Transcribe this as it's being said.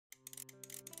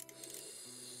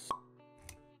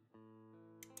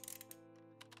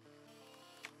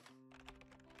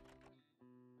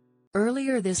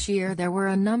Earlier this year there were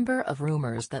a number of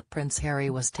rumors that Prince Harry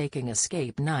was taking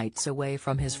escape nights away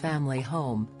from his family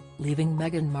home, leaving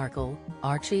Meghan Markle,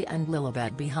 Archie and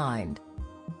Lilibet behind.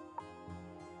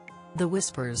 The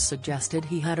whispers suggested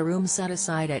he had a room set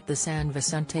aside at the San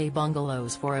Vicente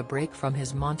bungalows for a break from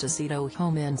his Montecito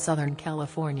home in Southern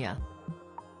California.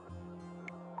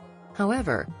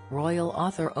 However, royal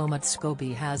author Omid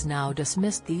Scobie has now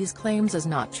dismissed these claims as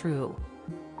not true.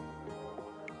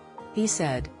 He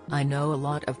said, "I know a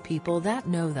lot of people that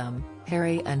know them,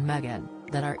 Harry and Meghan,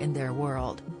 that are in their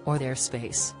world, or their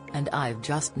space, and I've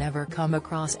just never come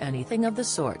across anything of the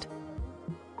sort."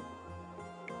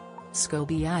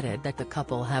 Scobie added that the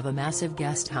couple have a massive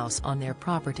guest house on their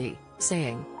property,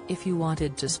 saying, "If you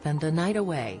wanted to spend a night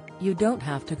away, you don't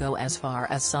have to go as far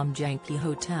as some janky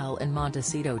hotel in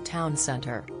Montecito town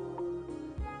center."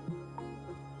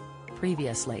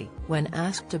 Previously, when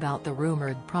asked about the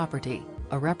rumored property,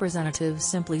 a representative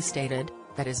simply stated,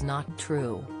 "That is not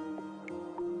true."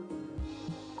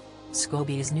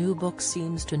 Scobie's new book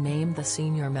seems to name the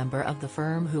senior member of the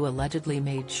firm who allegedly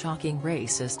made shocking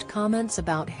racist comments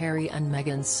about Harry and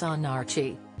Meghan's son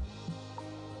Archie.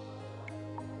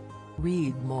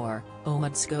 Read more.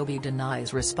 Omid Scobie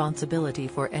denies responsibility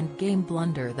for Endgame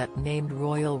blunder that named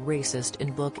royal racist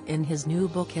in his new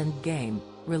book Endgame,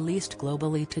 released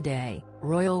globally today.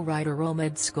 Royal writer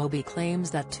Omid Scobie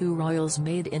claims that two royals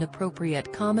made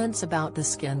inappropriate comments about the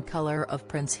skin color of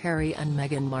Prince Harry and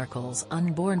Meghan Markle's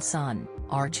unborn son,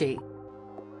 Archie.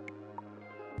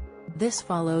 This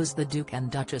follows the Duke and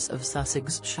Duchess of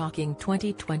Sussex's shocking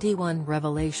 2021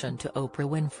 revelation to Oprah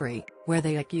Winfrey, where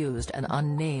they accused an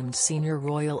unnamed senior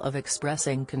royal of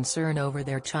expressing concern over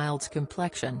their child's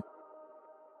complexion.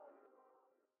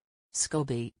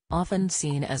 Scobie, often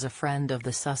seen as a friend of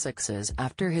the Sussexes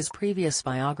after his previous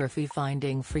biography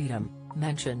Finding Freedom,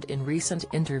 mentioned in recent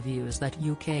interviews that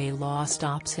UK law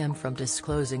stops him from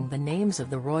disclosing the names of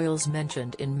the royals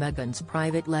mentioned in Meghan's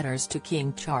private letters to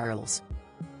King Charles.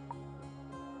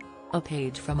 A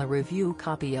page from a review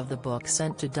copy of the book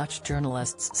sent to Dutch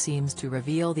journalists seems to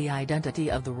reveal the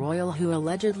identity of the royal who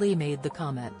allegedly made the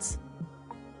comments.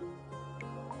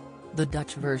 The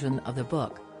Dutch version of the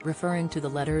book, referring to the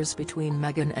letters between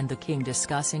Meghan and the King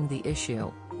discussing the issue,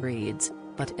 reads,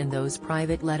 "But in those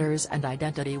private letters an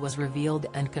identity was revealed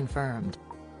and confirmed."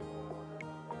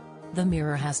 The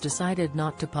Mirror has decided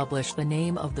not to publish the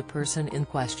name of the person in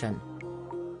question.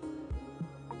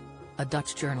 A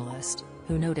Dutch journalist,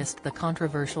 who noticed the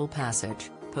controversial passage,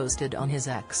 posted on his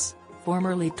X,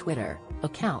 formerly Twitter,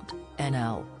 account,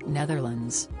 NL,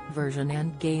 Netherlands, version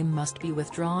Endgame must be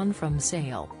withdrawn from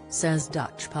sale, says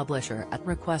Dutch publisher at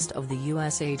request of the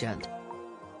US agent.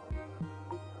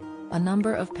 A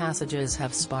number of passages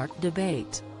have sparked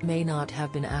debate, may not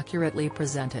have been accurately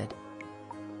presented.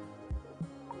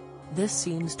 This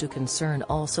seems to concern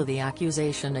also the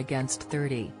accusation against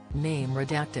 30, name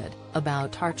redacted,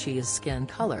 about Archie's skin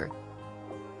color.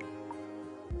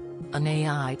 An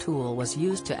AI tool was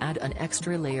used to add an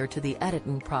extra layer to the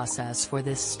editing process for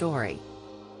this story.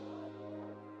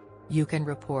 You can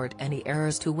report any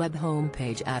errors to web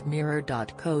homepage at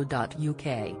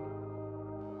mirror.co.uk.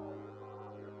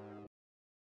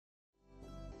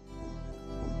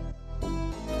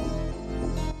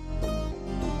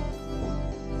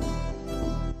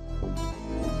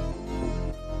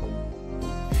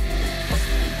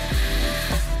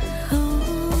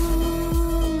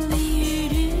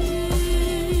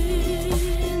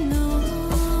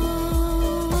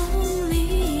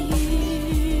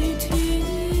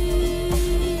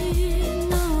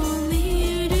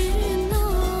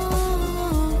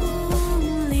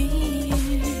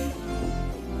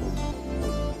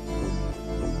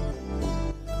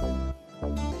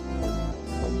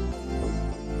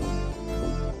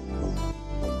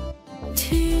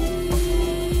 To